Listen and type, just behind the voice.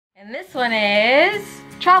And this one is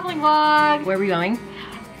traveling vlog. Where are we going?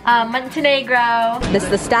 Montenegro. This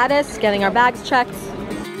is the status, getting our bags checked.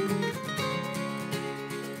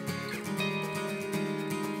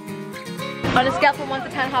 On a scale from 1 to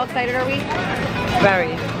 10, how excited are we?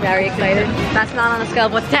 Very. Very excited. That's not on a scale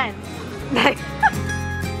of what's 10.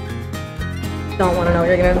 Don't want to know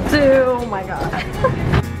what you're gonna do. Oh my god.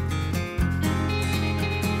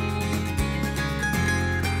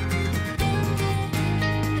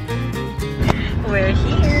 We're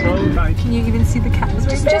here. So nice. Can you even see the cats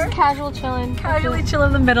right there? Just casual chilling. Casually chill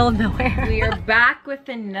in the middle of nowhere. We are back with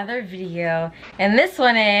another video. And this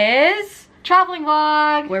one is traveling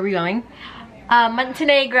vlog. Where are we going?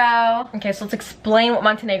 Montenegro. Okay, so let's explain what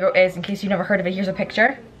Montenegro is in case you've never heard of it. Here's a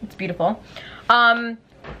picture. It's beautiful.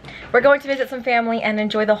 We're going to visit some family and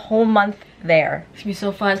enjoy the whole month there. It's gonna be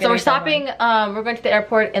so fun. So we're stopping, we're going to the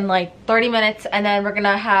airport in like 30 minutes and then we're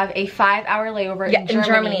gonna have a 5-hour layover in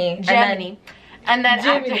Germany. And then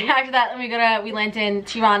after that, we land in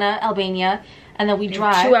Tirana, Albania, and then we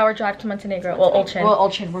drive. 2-hour drive to Montenegro. Well, Olchin. Well,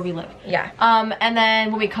 Olchin, where we live. Yeah. And then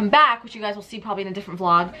when we come back, which you guys will see probably in a different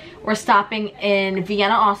vlog, we're stopping in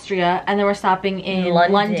Vienna, Austria, and then we're stopping in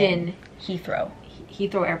London. Heathrow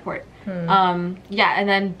Airport. Yeah, and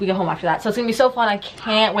then we go home after that. So it's gonna be so fun. I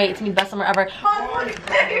can't wait. It's gonna be the best summer ever.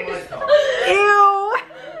 Ew.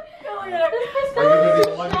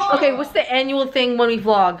 Okay, what's the annual thing when we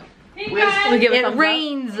vlog? It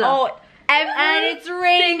rains. Oh, and it's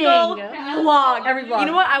raining. Vlog. Every vlog. You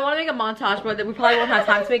know what? I want to make a montage, but we probably won't have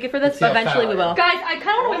time to make it for this. But eventually we will. Guys, I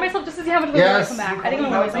kind of want to weigh myself just to see how much weight I come back. I think I'm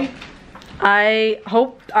gonna weigh myself. I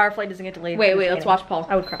hope our flight doesn't get delayed. Wait, let's watch Paul.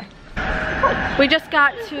 I would cry. We just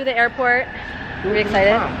got to the airport. We're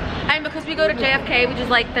excited. And because we go to JFK, which is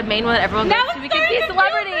like the main one that everyone goes to, we can see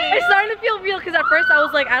celebrities. It's starting to feel real because at first I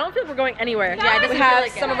was like, I don't feel like we're going anywhere. Yeah, we have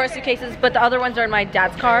some of our suitcases, but the other ones are in my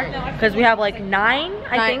dad's car because we have like 9,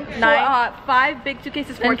 I think. 5 big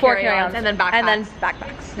suitcases, 4 carry-ons, and then backpacks.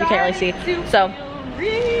 You can't really see. So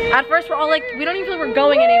at first we're all like, we don't even feel like we're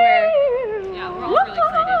going anywhere. Yeah, we're all really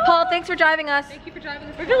excited. Paul, thanks for driving us. Thank you for driving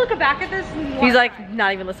us. We're gonna look back at this. He's like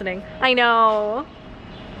not even listening. I know.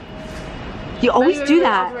 You always do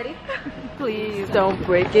that. Please don't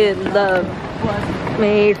break it. Love was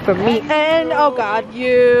made for me and oh god,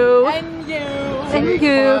 you. And you. And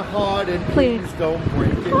you. Please don't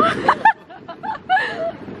break it.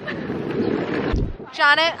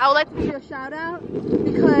 Janet, I would like to give you a shout out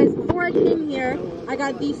because before I came here, I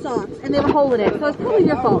got these socks and they have a hole in it. So it's probably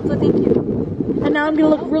your fault. So thank you. And now I'm gonna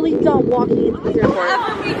look really dumb walking into this airport.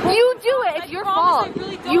 You do it. It's your fault.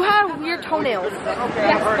 You have weird toenails.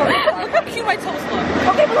 Okay. Look how cute my toes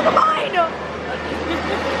look. Okay, but look at mine.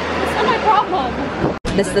 It's not my problem.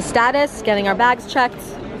 This is the status, getting our bags checked.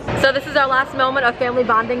 So this is our last moment of family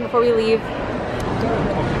bonding before we leave.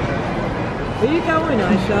 Where are you going,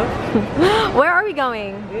 Aisha? Where are we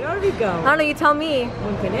going? Where are we going? I don't know, you tell me.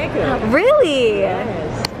 Montenegro. Really?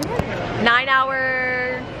 Yes.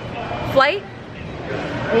 9-hour flight?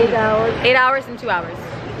 8 hours. 8 hours and 2 hours.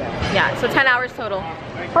 Yeah, so 10 hours total.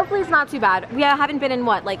 Hopefully it's not too bad. We haven't been in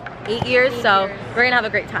what, like 8 years, so we're gonna have a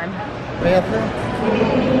great time.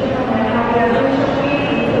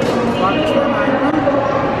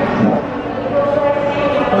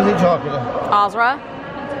 What is he talking to? Azra.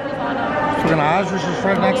 Fucking Azra, she's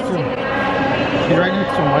right next to him. She's right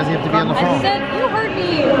next to him. Why does he have to be on the phone? I said, you heard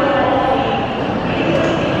me.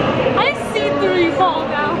 I see through you, Paul,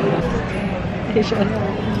 now.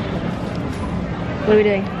 What are we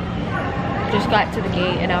doing? Just got to the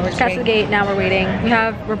gate and now we're got to the gate, now we're waiting.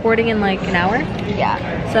 We're boarding in like an hour. Yeah.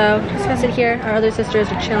 So just gonna sit here. Our other sisters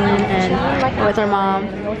are chilling and with our mom.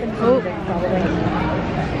 Oh.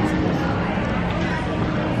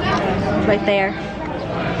 Right there.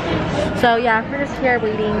 So yeah, we're just here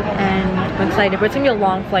waiting and I'm excited. But it's gonna be a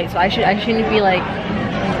long flight, so I shouldn't be like.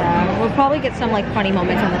 We'll probably get some like funny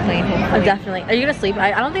moments on the plane. Oh, definitely. Are you gonna sleep?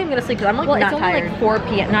 I don't think I'm gonna sleep because I'm like not tired. It's only like 4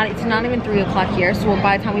 p.m. It's not even 3 o'clock here. So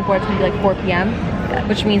by the time we board, it's gonna be like 4 p.m.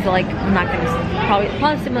 Which means that like I'm not gonna sleep. Probably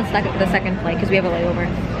sleep on the second flight because we have a layover.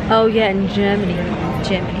 Oh yeah, in Germany. I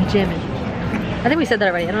think we said that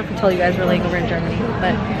already. I don't know if we told you guys we're laying over in Germany,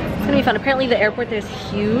 but it's gonna be fun. Apparently the airport there's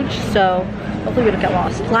huge, so hopefully we don't get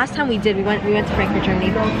lost. Last time we did, we went to Frankfurt,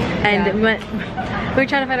 Germany, and we were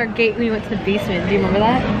trying to find our gate. We went to the basement. Do you remember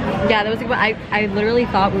that? Yeah, that was like, I literally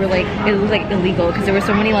thought we were like, it was like illegal because there were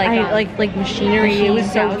so many like machinery. It was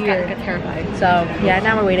so weird. I got terrified. So yeah,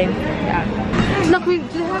 now we're waiting. Yeah. Look,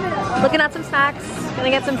 looking at some snacks.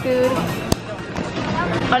 Gonna get some food.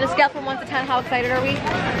 On a scale from 1 to 10, how excited are we?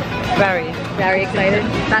 Very. Very excited.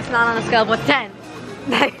 That's not on a scale of what's 10.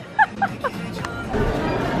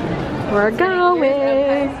 We're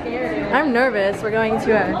going. I'm nervous. We're going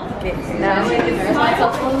to a gate now.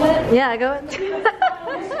 Yeah, go.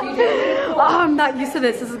 Oh, I'm not used to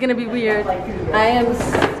this. This is gonna be weird. I am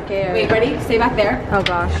scared. Wait, ready? Stay back there. Oh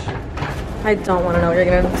gosh. I don't want to know what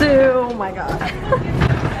you're gonna do. Oh my god.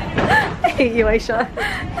 I hate you, Aisha.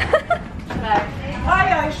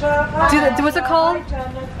 Hi, Aisha. Do what's it called?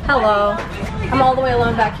 Hello. I'm all the way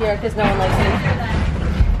alone back here because no one likes me.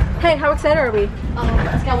 Hey, how excited are we?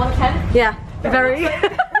 Scale 1 to 10? Yeah, very.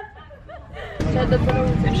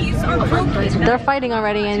 They're fighting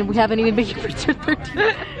already and we haven't even been here for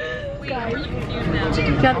 13. Guys.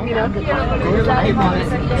 Got it, Nina.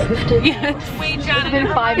 Yes. It's been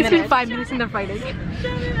 5 minutes. It's been 5 minutes and they're fighting.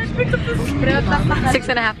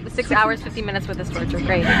 6 hours, 50 minutes with this torture.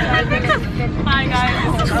 Great. Hi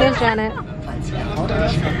guys. There's Janet.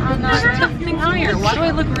 I'm nothing higher. Why do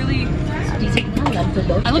I look really...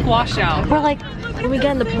 I look washed out. We're like, when we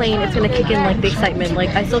get in the plane, it's gonna kick in like the excitement. Like,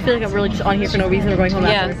 I still feel like I'm really just on here for no reason. We're going home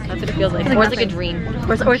after. Yeah, that's what it feels like. Or it's like a dream.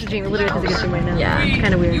 Or it's a dream. It literally feels like a dream right now. Yeah, it's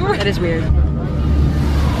kind of weird. That is weird.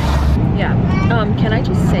 Yeah. Can I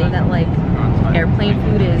just say that like airplane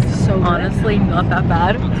food is so honestly not that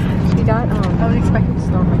bad. We got I was expecting to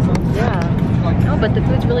starve myself. Yeah. No, but the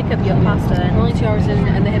food's really good. We have pasta and only 2 hours in,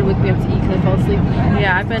 and they had to wake me up to eat because I fell asleep.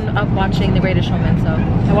 Yeah, I've been up watching The Greatest Showman, so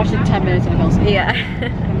I watched like 10 minutes and I fell asleep. Yeah.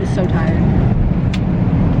 I'm just so tired.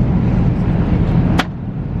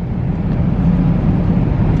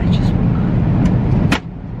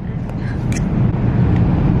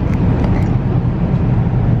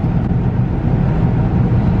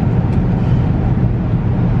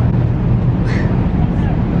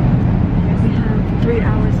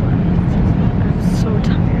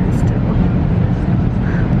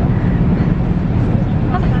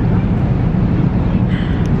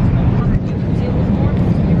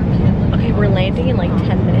 In like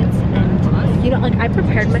 10 minutes, and you know, like I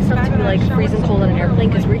prepared myself to be like freezing cold on an airplane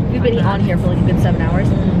because we've been on here for like a good 7 hours.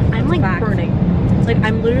 I'm like burning. Like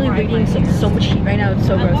I'm literally radiating so much heat right now. It's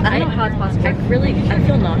so gross. I don't know how it's possible. I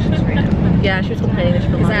feel nauseous right now. Yeah, she was complaining that she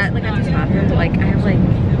feels nauseous. Is that like after bathroom? Like I have like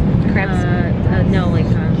cramps. No, like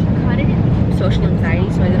social anxiety,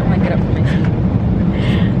 so I didn't want to get up from my seat.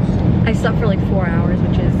 I slept for like 4 hours,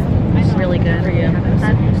 which is really good for you.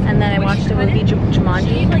 And then I watched the movie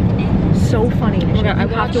Jumanji. So funny. Okay, I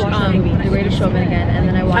have to watch the movie, The Greatest Showman again, and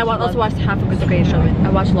then I also watched half of The Greatest Showman. I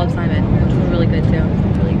watched Love, Simon, which was really good too.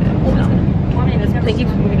 Really good. So, this plane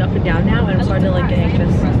keeps moving up and down now, and I'm starting to like get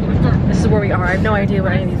anxious. This is where we are. I have no idea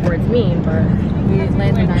what any of these words mean, but we landed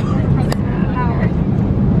 9 minutes.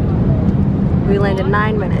 We landed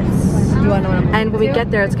 9 minutes. You wanna know what I'm and when we get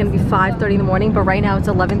there, it's gonna be 5:30 in the morning. But right now it's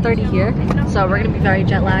 11:30 here, so we're gonna be very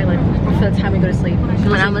jet lagged. Like for the time we go to sleep.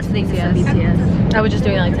 When I'm listening to some BTS. I was just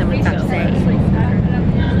doing it like 10 minutes ago.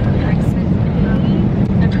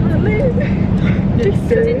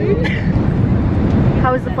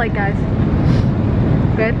 How was the flight, guys?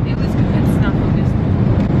 Good? It was good. It's not focused.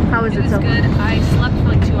 How was it? It was good. I slept for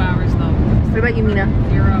like 2 hours though. What about you, Mina?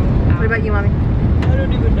 0 hours. What about you, Mommy? I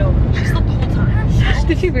don't even know. She slept the whole time.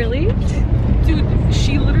 Did she really? Dude,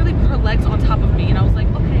 she literally put her legs on top of me and I was like,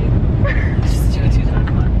 okay. Just do it 2 times.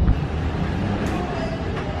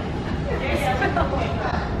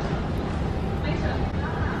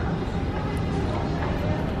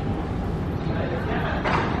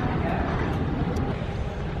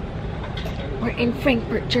 We're in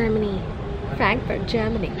Frankfurt, Germany. Frankfurt,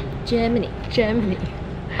 Germany. Germany.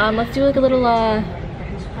 Let's do like a little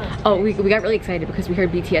oh, we got really excited because we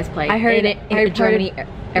heard BTS play. I heard it in Germany,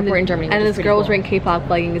 airport in Germany. And this girl was wearing K-pop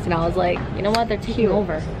leggings and I was like, you know what, they're taking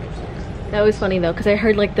over. That was funny though, because I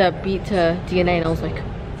heard like the beat to DNA and I was like,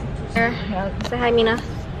 say hi, Mina.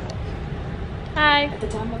 Hi.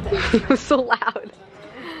 It was so loud.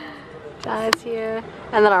 Dad's here.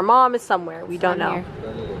 And then our mom is somewhere. We don't know.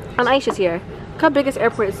 And Aisha's here. Look how big this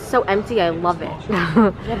airport is. So empty. I love it.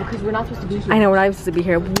 Yeah, because we're not supposed to be here. I know, we're not supposed to be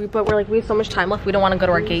here. But we're like, we have so much time left. We don't want to go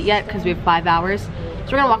to our gate yet because we have 5 hours. So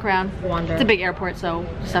we're going to walk around. Wander. It's a big airport, so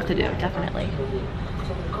stuff to do, definitely.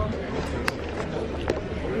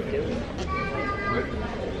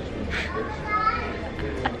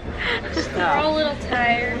 We're all a little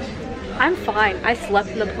tired. I'm fine. I slept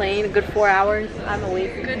in the plane a good 4 hours. I'm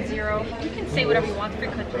awake. Good 0. You can say whatever you want for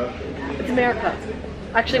your country. It's America.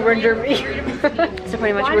 Actually, we're in Germany. So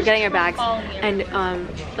pretty much we're getting our bags and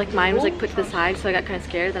like mine was like put to the side, so I got kind of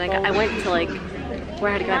scared. Then I went to like where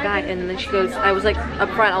I had to get my bag, and then she goes, I was like up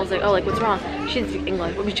front, I was like, oh, like what's wrong? She didn't speak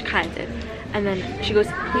English, but she kind of did. And then she goes,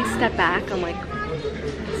 please step back. I'm like,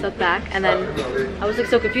 step back. And then I was like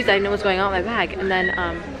so confused. I didn't know what's going on with my bag. And then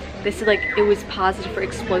they said like it was positive for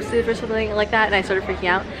explosive or something like that, and I started freaking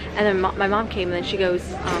out. And then my mom came and then she goes,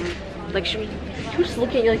 Like she was just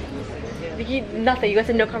looking at you like nothing. You guys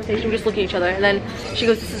had no conversation. We were just looking at each other. And then she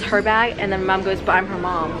goes, "This is her bag." And then mom goes, "But I'm her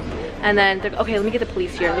mom." And then they're like, "Okay, let me get the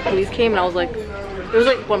police here." And the police came, and I was like, there was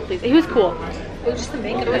like one police. He was cool. It was just the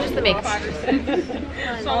makeup. It was just the makeup.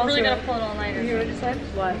 So I'm really gonna pull it all nighter. You hear what you said?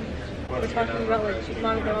 What? We're talking about like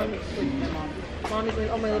mommy's like,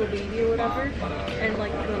 "Oh, my little baby" or whatever, and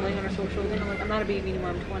like put like on her social. And I'm like, "I'm not a baby anymore.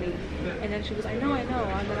 I'm 20." And then she goes, "I know." And then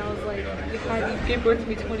I was like, "You gave birth to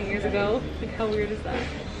me 20 years ago. Like, how weird is that?"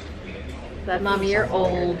 That mommy, you're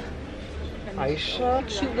old. Aisha.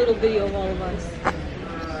 Cute little video of all of us.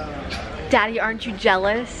 Daddy, aren't you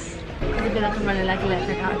jealous? Kasi pinaka-running like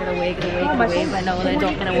electric, I'm gonna wait, but no, I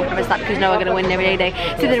don't gonna walk ever stop because no, I'm gonna win every day.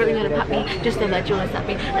 So they're really gonna pop me, just know that you wanna stop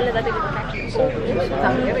me. And let that thing attack you.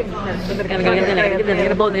 They're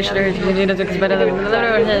gonna blow this shirt.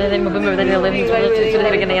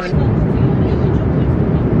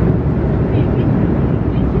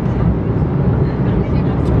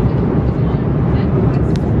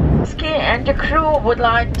 Ski and the crew would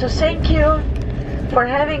like to thank you for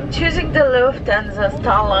choosing the Lufthansa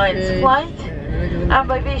Starlines flight, and I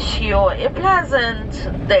wish you a pleasant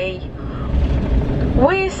day.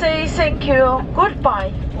 We say thank you,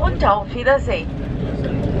 goodbye, und auf Wiedersehen.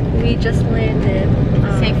 We just landed.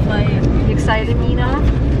 Safe flight. You excited, Mina?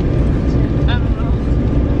 I don't know.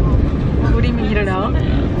 What do you mean you don't know?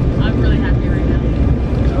 I'm really happy right now.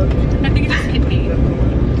 I think it just hit me.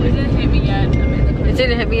 It didn't hit me yet. It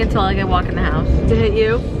didn't hit me until like I walk in the house. Did it hit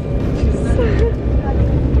you?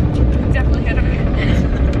 Definitely hit me.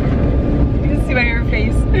 You can see by your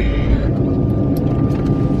face.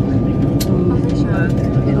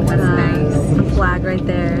 That's nice. The flag right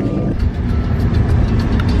there.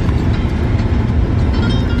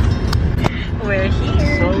 We're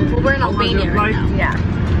here. Well, we're in Albania right now. Yeah.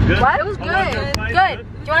 Good? What? It was good. Good.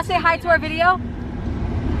 Do you want to say hi to our video?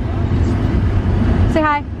 Say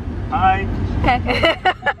hi. Hi. Okay.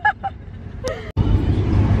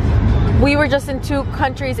 We were just in 2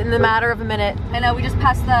 countries in the matter of a minute. I know, we just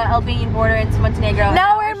passed the Albanian border into Montenegro.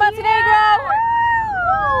 Now we're in Montenegro!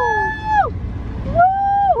 Woo!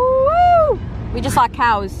 Woo! Woo! We just saw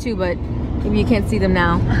cows too, but maybe you can't see them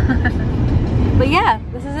now. But yeah,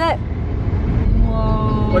 this is it.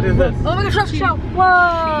 Whoa. What is this? Oh my gosh, show!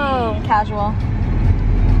 Whoa! Casual.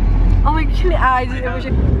 Oh my gosh,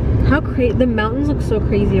 how crazy. The mountains look so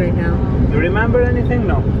crazy right now. Do you remember anything?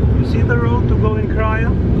 No. You see the road to go in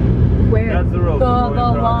Kraja? Where? That's the road. The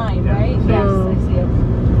line, right? Yes, I see it.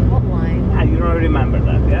 What line? Ah, you don't remember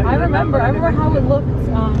that, yeah? I remember how it looked.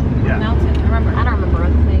 Yeah. Mountain. I don't remember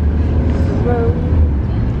anything.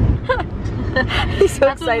 He's so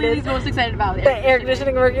excited. He's most excited about it. The air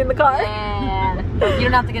conditioning working in the car. Yeah. You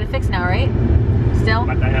don't have to get it fixed now, right? Still?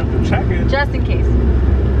 But I have to check it. Just in case.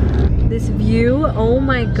 This view, oh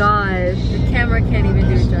my gosh. The camera can't even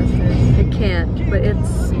do it justice. It can't, but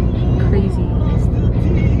it's crazy.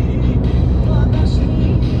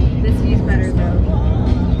 This view's better though.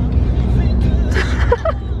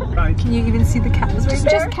 Right. Can you even see the cows right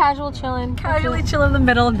there? Just casual chilling. Casually chill in the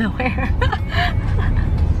middle of nowhere.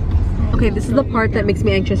 Okay, this is the part that makes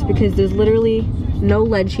me anxious because there's literally no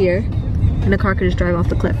ledge here and a car could just drive off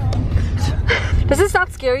the cliff. Does this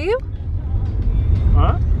not scare you?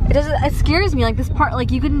 Huh? It scares me, like this part,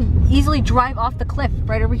 like you can easily drive off the cliff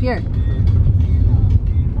right over here.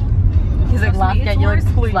 He's like laughing at you, like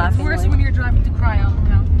laughing. It's worse when you're driving to Kraja.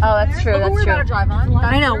 Oh, that's true, that's we're true. about to drive on.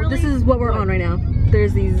 I know, this is what we're on right now.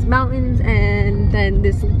 There's these mountains and then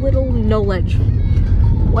this little no ledge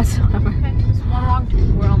whatsoever. Okay, just one wrong.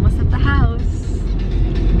 We're almost at the house.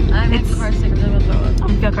 I'm car sick. I'm gonna throw up.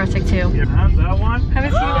 I feel car sick too. You have that one?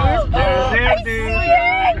 Haven't seen yours? There,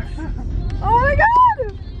 dude. Oh my god!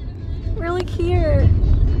 Really cute.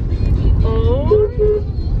 Oh.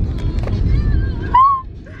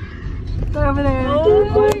 They're over there.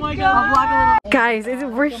 Oh my god. I'll vlog a little. Guys,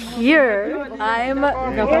 we're here. I'm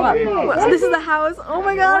gonna go up. This is the house. Oh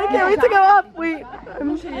my god, I can't wait to go up. Wait,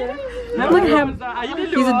 I'm here. Look at him.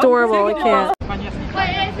 He's adorable. I can't.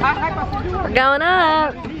 We're going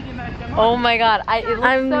up. Oh my god,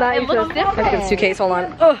 I'm not even sure. Different. Suitcase, hold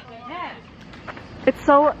on. Ugh. It's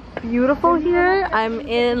so beautiful here. I'm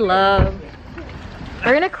in love.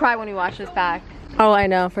 We're gonna cry when we watch this back. Oh, I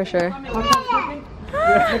know, for sure. I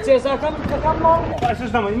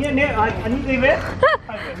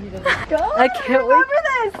can't wait. Remember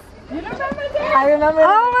this? You remember this? I remember.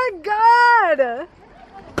 Oh my god!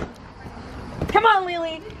 Come on,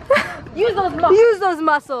 Lily. Use those muscles. Use those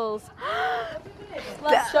muscles.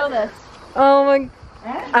 Let's show this. Oh my.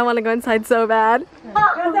 I want to go inside so bad.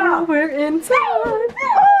 Oh, we're inside.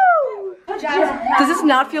 Does this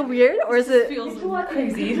not feel weird, or is it? Feels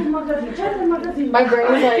crazy. My brain is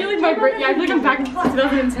I feel like my brain. Yeah, I feel like I'm back in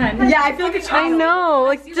 2010. Yeah, I feel like a child. I know,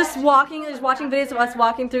 like just watching videos of us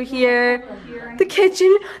walking through here. The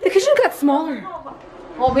kitchen got smaller.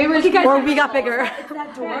 Well, maybe we got bigger.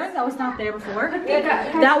 that door that was not there before.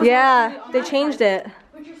 They changed it.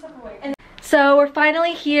 So we're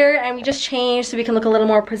finally here, and we just changed so we can look a little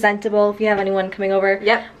more presentable if you have anyone coming over.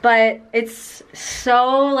 Yep. But it's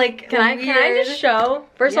so like Can I just show?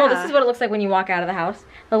 First of all, this is what it looks like when you walk out of the house.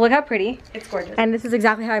 But look how pretty. It's gorgeous. And this is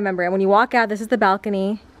exactly how I remember it. When you walk out, this is the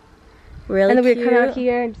balcony. Really cute. And then we come out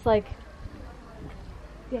here and just like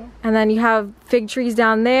And then you have fig trees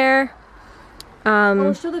down there.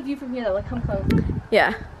 We'll show the view from here though, like come close.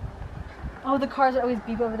 Yeah. Oh, the cars are always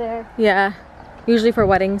beep over there. Yeah. Usually for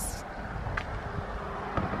weddings.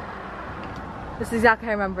 This is exactly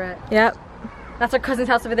how I remember it. Yep. That's our cousin's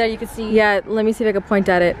house over there, you can see. Yeah, let me see if I can point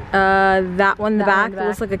at it. That one in the back, that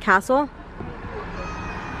looks like a castle.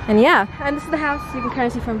 And yeah. And this is the house, you can kind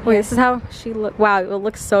of see from here. Wait, this is how she looks. Wow, it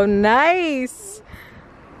looks so nice.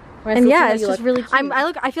 And yeah, it's just really cute. I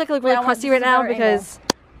feel like I look really crusty right now because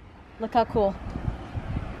look how cool.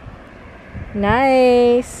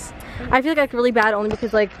 Nice. I feel like I look really bad only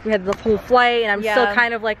because like we had the whole flight and I'm still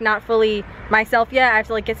kind of like not fully myself yet. I have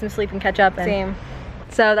to like get some sleep and catch up. Same.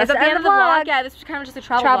 So that's the end of the vlog. Yeah, this was kind of just a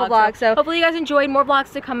travel vlog. So hopefully you guys enjoyed. More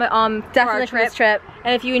vlogs to come definitely for this trip.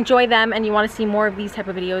 And if you enjoy them and you want to see more of these type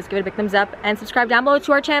of videos, give it a big thumbs up and subscribe down below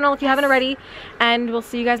to our channel if you haven't already. And we'll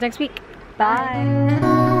see you guys next week.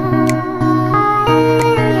 Bye.